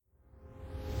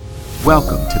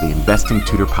Welcome to the Investing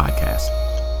Tutor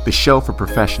Podcast, the show for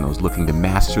professionals looking to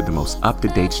master the most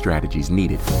up-to-date strategies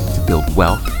needed to build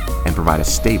wealth and provide a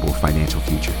stable financial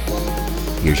future.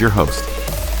 Here's your host,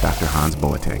 Dr. Hans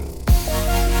Boateng.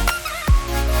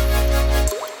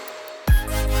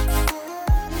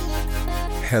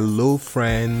 Hello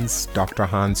friends, Dr.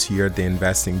 Hans here, the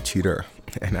Investing Tutor,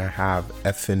 and I have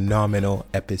a phenomenal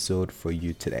episode for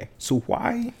you today. So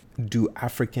why do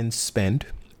Africans spend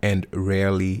and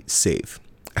rarely save?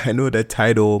 I know the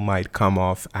title might come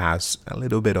off as a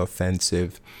little bit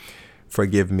offensive,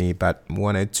 forgive me, but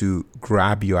wanted to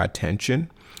grab your attention,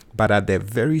 but at the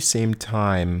very same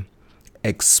time,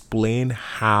 explain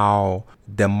how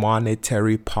the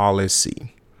monetary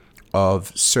policy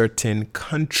of certain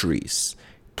countries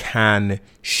can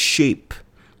shape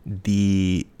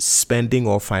the spending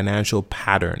or financial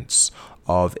patterns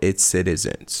of its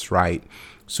citizens, right?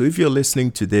 So if you're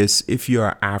listening to this, if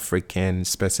you're African,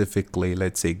 specifically,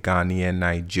 let's say Ghanaian,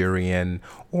 Nigerian,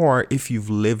 or if you've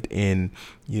lived in,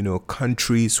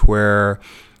 countries where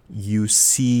you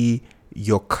see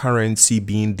your currency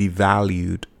being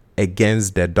devalued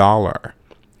against the dollar,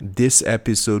 this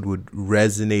episode would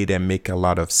resonate and make a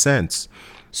lot of sense.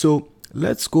 So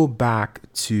let's go back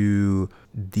to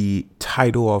the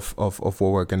title of what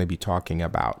we're going to be talking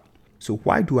about. So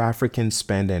why do Africans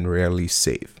spend and rarely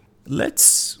save?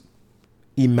 Let's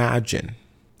imagine,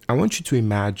 I want you to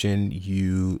imagine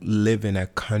you live in a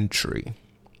country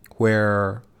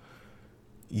where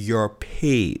you're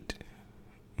paid,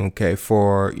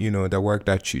 for, the work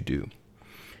that you do.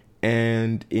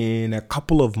 And in a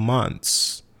couple of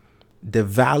months, the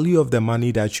value of the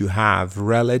money that you have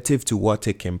relative to what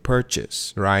it can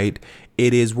purchase, right?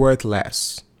 It is worth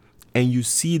less. And you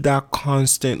see that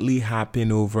constantly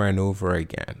happen over and over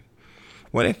again.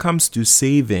 When it comes to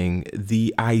saving,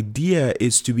 the idea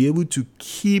is to be able to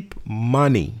keep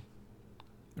money,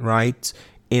 right,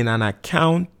 in an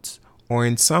account or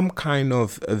in some kind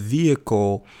of a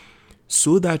vehicle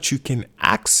so that you can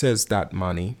access that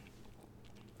money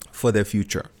for the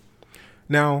future.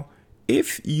 Now,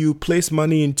 if you place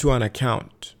money into an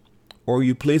account or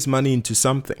you place money into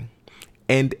something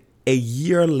and a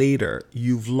year later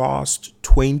you've lost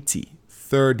 20,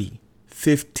 30,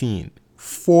 15,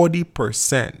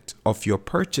 40% of your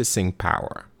purchasing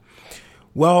power,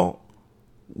 well,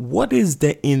 what is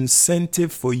the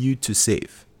incentive for you to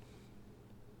save?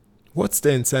 What's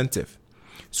the incentive?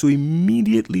 So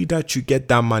immediately that you get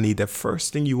that money, the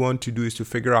first thing you want to do is to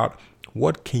figure out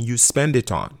what can you spend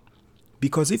it on?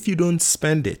 Because if you don't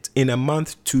spend it in a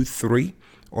month, 2, 3,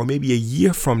 or maybe a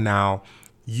year from now,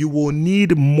 you will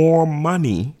need more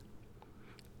money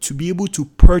to be able to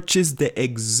purchase the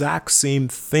exact same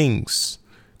things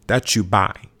that you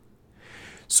buy.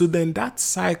 So then that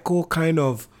cycle kind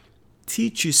of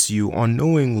teaches you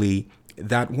unknowingly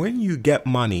that when you get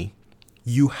money,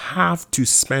 you have to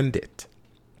spend it.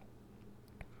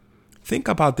 Think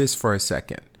about this for a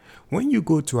second. When you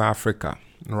go to Africa,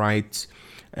 right,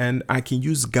 and I can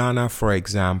use Ghana for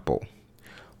example,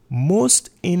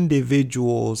 most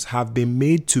individuals have been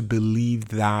made to believe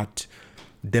that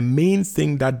the main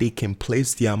thing that they can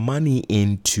place their money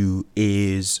into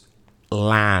is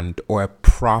land or a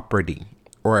property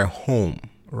or a home,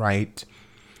 right?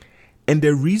 And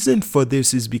the reason for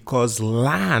this is because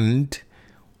land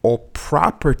or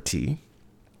property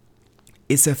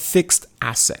is a fixed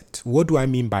asset. What do I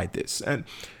mean by this? And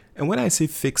when I say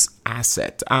fixed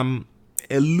asset, I'm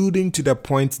alluding to the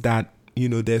point that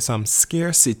there's some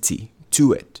scarcity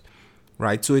to it,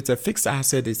 right? So it's a fixed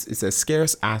asset, it's a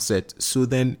scarce asset, so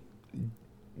then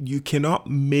you cannot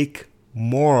make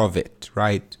more of it,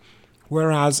 right?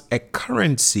 Whereas a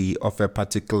currency of a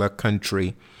particular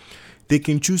country, they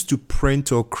can choose to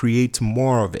print or create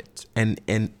more of it. And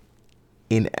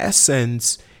in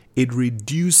essence, it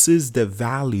reduces the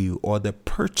value or the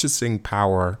purchasing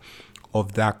power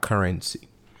of that currency.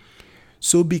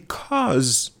 So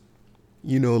because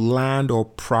land or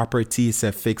property is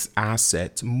a fixed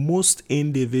asset, most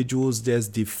individuals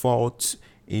just default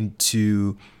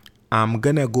into, I'm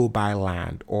going to go buy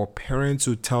land, or parents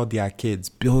who tell their kids,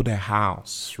 build a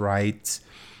house, right?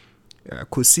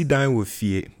 Kusidan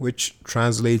wofie, which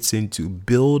translates into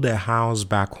build a house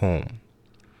back home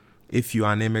if you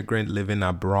are an immigrant living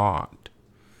abroad,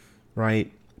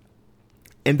 right?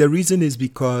 And the reason is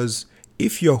because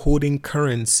if you're holding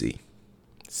currency,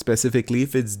 specifically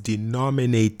if it's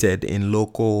denominated in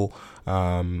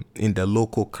the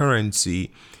local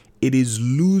currency, it is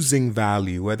losing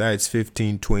value, whether it's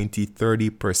 15, 20,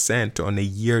 30% on a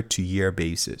year-to-year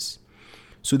basis.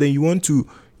 So then you want to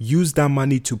use that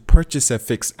money to purchase a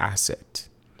fixed asset.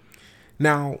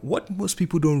 Now, what most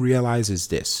people don't realize is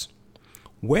this.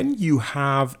 when you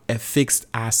have a fixed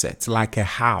asset like a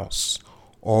house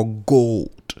or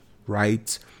gold,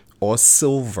 right? Or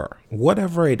silver,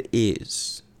 whatever it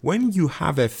is, when you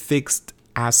have a fixed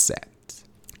asset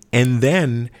and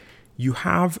then you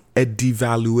have a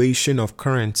devaluation of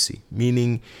currency,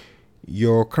 meaning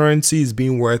your currency is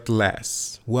being worth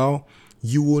less, well,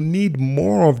 you will need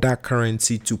more of that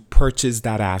currency to purchase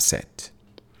that asset.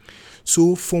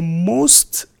 So for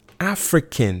most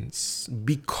Africans,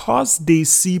 because they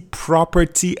see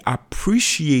property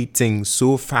appreciating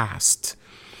so fast,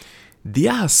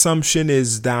 their assumption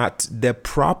is that the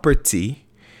property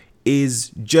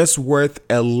is just worth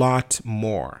a lot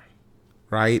more,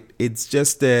 right? It's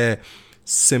just a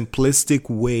simplistic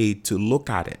way to look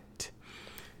at it.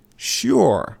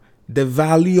 Sure, the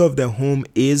value of the home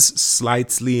is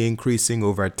slightly increasing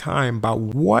over time, but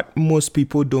what most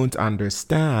people don't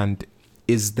understand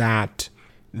is that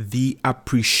the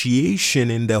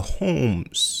appreciation in the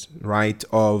homes, right,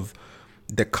 of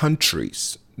the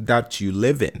countries that you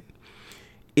live in,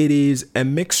 it is a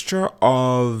mixture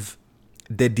of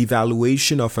the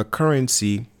devaluation of a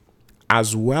currency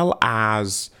as well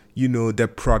as, the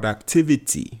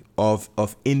productivity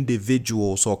of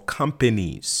individuals or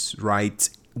companies, right,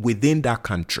 within that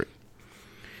country.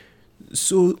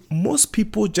 So most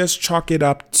people just chalk it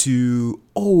up to,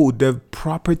 the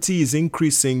property is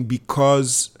increasing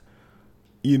because,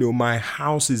 my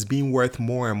house is being worth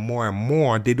more and more and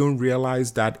more. They don't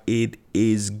realize that it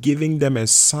is giving them a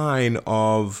sign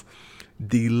of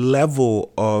the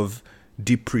level of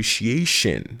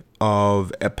depreciation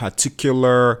of a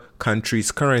particular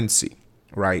country's currency,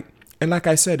 right? And like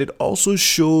I said, it also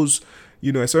shows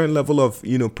a certain level of,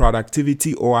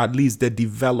 productivity, or at least the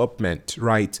development,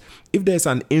 right? If there's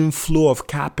an inflow of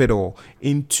capital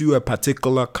into a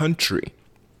particular country,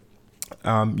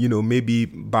 maybe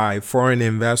by foreign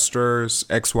investors,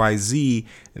 XYZ,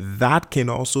 that can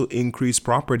also increase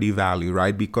property value,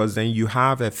 right? Because then you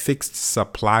have a fixed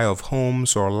supply of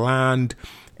homes or land,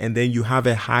 and then you have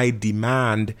a high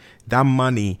demand. That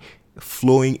money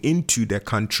flowing into the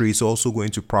country is also going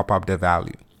to prop up the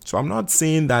value. So I'm not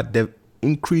saying that the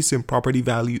increase in property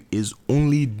value is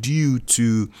only due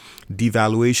to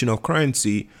devaluation of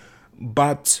currency,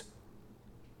 but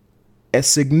a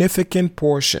significant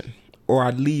portion, or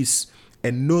at least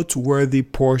a noteworthy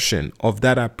portion of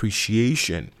that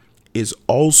appreciation, is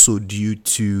also due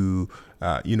to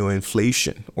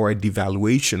inflation or a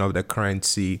devaluation of the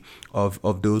currency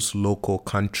of those local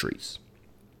countries.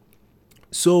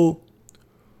 So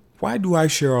why do I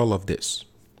share all of this?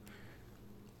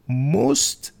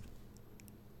 Most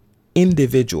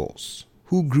individuals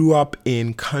who grew up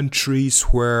in countries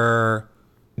where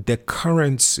the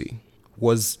currency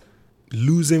was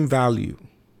losing value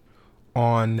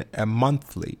on a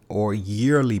monthly or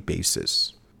yearly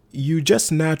basis, you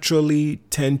just naturally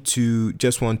tend to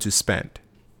just want to spend,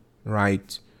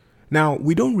 right? Now,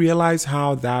 we don't realize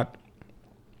how that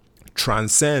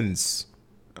transcends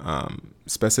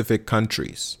specific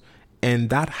countries, and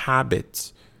that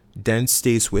habit then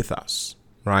stays with us,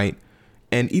 right?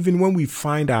 And even when we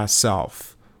find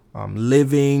ourselves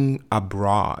living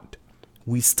abroad,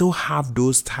 we still have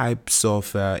those types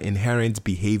of inherent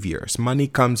behaviors. Money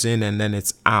comes in and then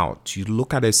it's out. You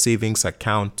look at a savings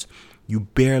account, you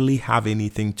barely have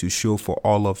anything to show for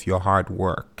all of your hard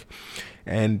work.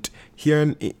 And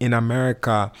here in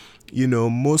America,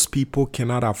 most people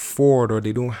cannot afford, or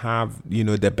they don't have,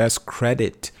 the best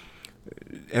credit.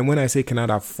 And when I say cannot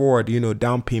afford,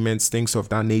 down payments, things of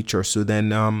that nature. So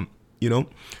then,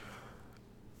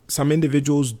 some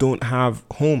individuals don't have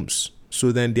homes.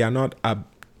 So then they are not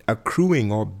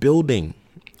accruing or building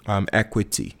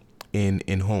equity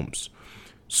in homes.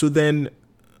 So then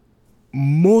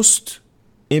most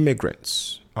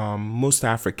immigrants, most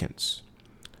Africans,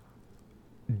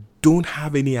 don't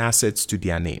have any assets to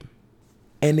their name.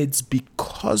 And it's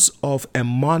because of a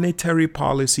monetary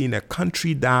policy in a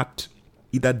country that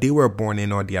either they were born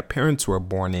in or their parents were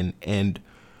born in, and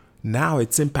now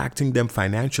it's impacting them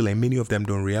financially, and many of them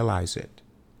don't realize it.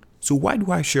 So why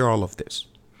do I share all of this?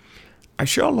 I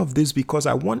share all of this because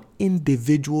I want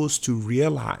individuals to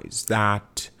realize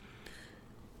that,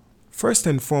 first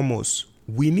and foremost,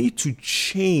 we need to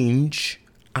change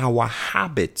our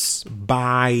habits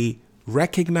by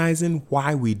recognizing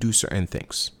why we do certain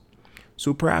things.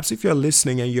 So perhaps if you're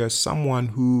listening and you're someone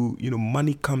who,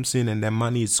 money comes in and then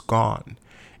money is gone,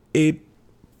 it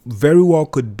very well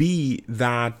could be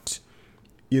that,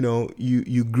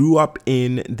 you grew up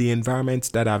in the environment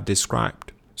that I've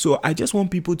described. So I just want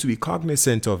people to be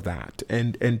cognizant of that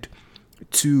and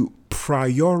to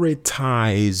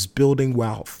prioritize building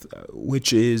wealth,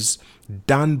 which is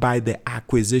done by the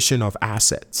acquisition of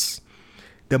assets.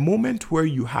 The moment where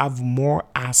you have more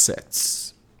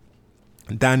assets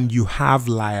than you have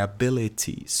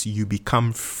liabilities, you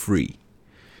become free.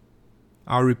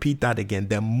 I'll repeat that again.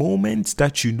 The moment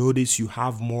that you notice you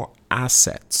have more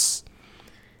assets,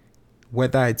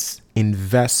 whether it's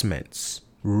investments,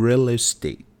 real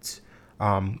estate,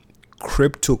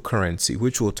 cryptocurrency,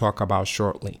 which we'll talk about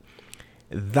shortly,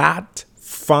 that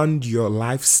fund your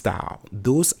lifestyle.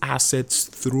 Those assets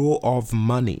throw off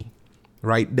money,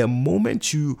 right? The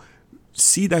moment you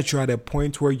see that you're at a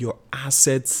point where your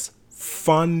assets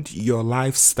fund your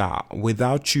lifestyle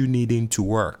without you needing to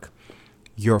work,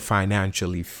 you're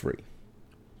financially free.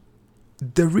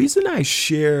 The reason I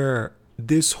share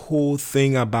this whole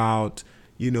thing about,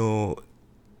 the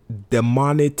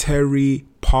monetary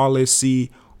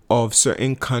policy of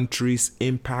certain countries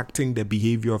impacting the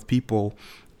behavior of people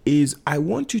is I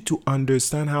want you to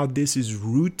understand how this is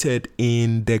rooted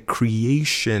in the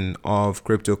creation of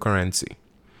cryptocurrency.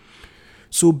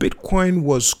 So Bitcoin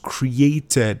was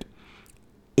created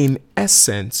in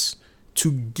essence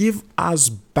to give us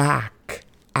back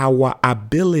our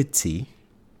ability,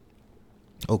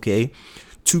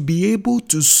 to be able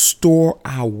to store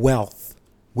our wealth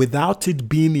without it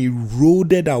being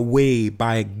eroded away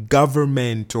by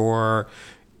government or,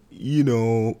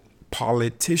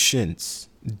 politicians.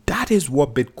 That is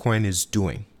what Bitcoin is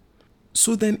doing.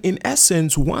 So then, in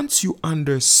essence, once you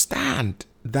understand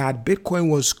that Bitcoin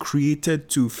was created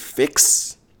to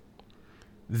fix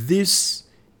this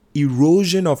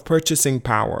erosion of purchasing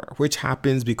power, which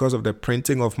happens because of the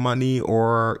printing of money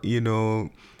or,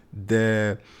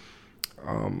 the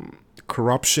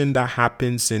corruption that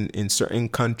happens in certain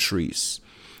countries.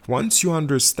 Once you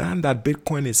understand that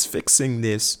Bitcoin is fixing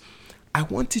this, I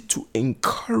wanted to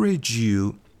encourage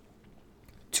you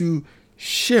to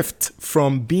shift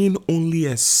from being only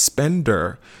a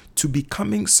spender to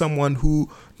becoming someone who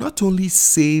not only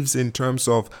saves in terms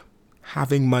of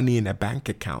having money in a bank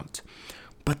account,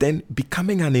 but then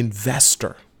becoming an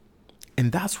investor.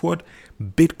 And that's what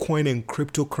Bitcoin and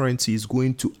cryptocurrency is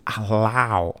going to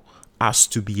allow us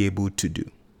to be able to do.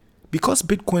 Because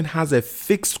Bitcoin has a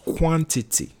fixed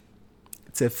quantity,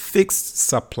 it's a fixed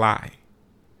supply.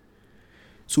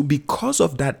 So because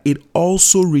of that, it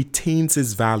also retains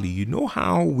its value. You know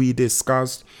how we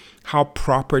discussed how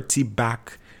property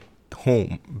back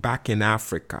home, back in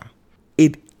Africa,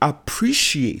 it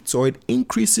appreciates or it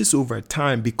increases over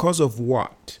time because of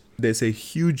what? There's a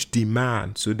huge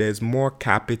demand. So there's more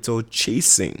capital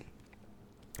chasing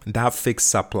that fixed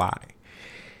supply.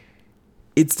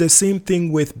 It's the same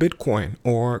thing with Bitcoin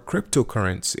or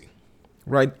cryptocurrency,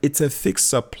 right? It's a fixed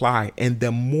supply. And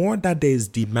the more that there is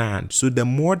demand, so the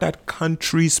more that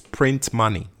countries print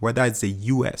money, whether it's the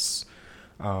US,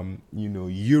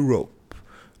 Europe,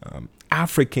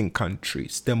 African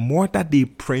countries, the more that they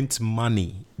print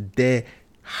money, the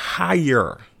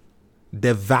higher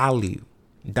the value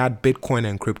that Bitcoin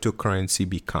and cryptocurrency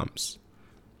becomes.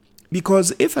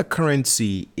 Because if a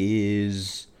currency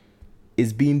is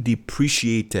being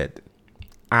depreciated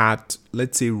at,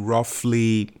 let's say,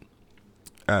 roughly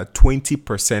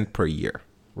 20% per year,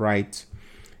 right?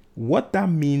 What that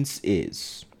means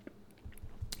is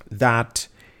that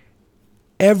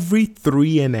every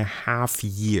 3.5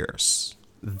 years,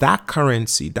 that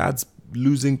currency that's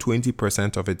losing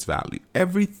 20% of its value,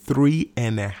 every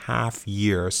 3.5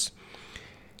 years,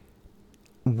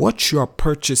 what you're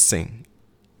purchasing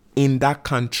in that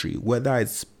country, whether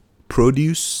it's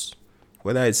produce,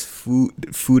 whether it's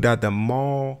food at the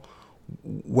mall,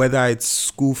 whether it's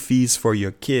school fees for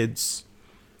your kids,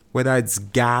 whether it's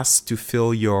gas to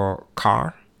fill your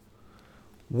car,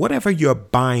 whatever you're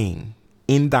buying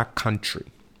in that country,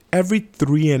 every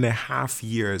 3.5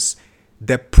 years,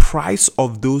 the price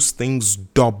of those things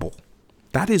double.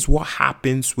 That is what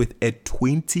happens with a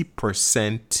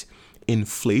 20%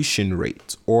 inflation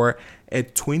rate or a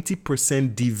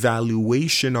 20%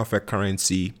 devaluation of a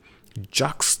currency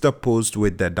juxtaposed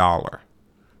with the dollar,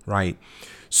 right?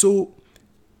 So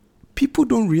people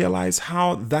don't realize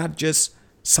how that just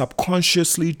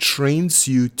subconsciously trains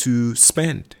you to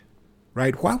spend,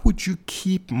 right? Why would you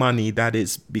keep money that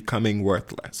is becoming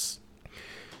worthless?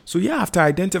 So after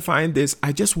identifying this,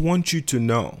 I just want you to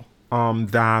know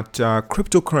that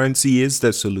cryptocurrency is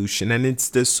the solution, and it's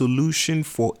the solution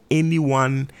for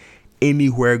anyone,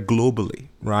 anywhere globally,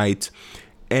 right?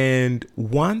 And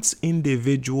once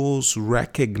individuals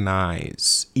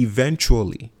recognize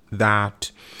eventually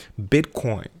that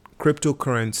Bitcoin,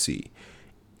 cryptocurrency,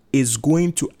 is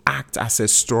going to act as a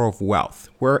store of wealth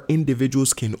where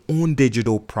individuals can own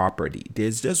digital property.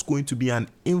 There's just going to be an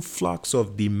influx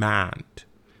of demand.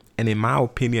 And in my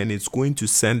opinion, it's going to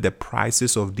send the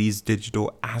prices of these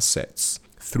digital assets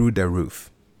through the roof.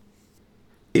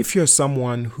 If you're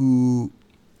someone who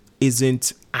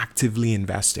isn't actively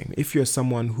investing, if you're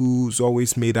someone who's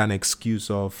always made an excuse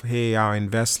of, hey, I'll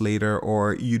invest later,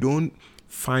 or you don't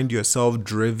find yourself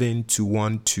driven to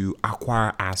want to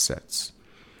acquire assets,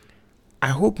 I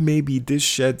hope maybe this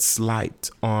sheds light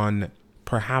on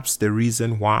perhaps the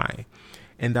reason why,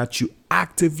 and that you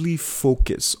actively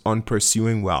focus on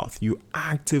pursuing wealth. You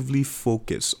actively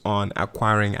focus on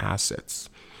acquiring assets,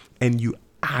 and you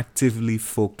actively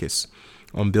focus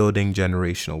on building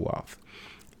generational wealth.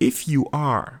 If you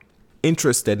are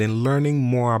interested in learning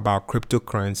more about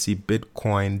cryptocurrency,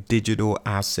 Bitcoin, digital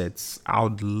assets, I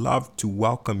would love to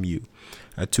welcome you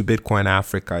to Bitcoin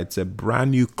Africa. It's a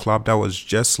brand new club that was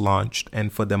just launched.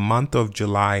 And for the month of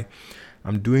July,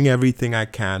 I'm doing everything I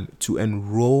can to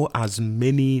enroll as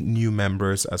many new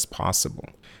members as possible.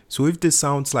 So if this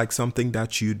sounds like something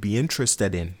that you'd be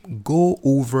interested in, go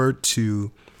over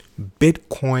to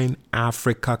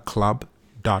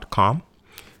bitcoinafricaclub.com.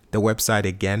 The website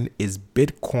again is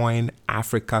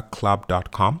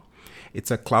bitcoinafricaclub.com. It's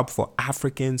a club for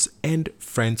Africans and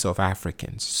friends of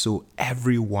Africans, so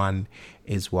everyone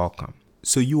is welcome.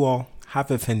 So you all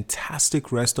have a fantastic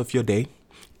rest of your day,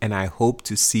 and I hope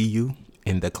to see you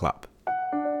in the club.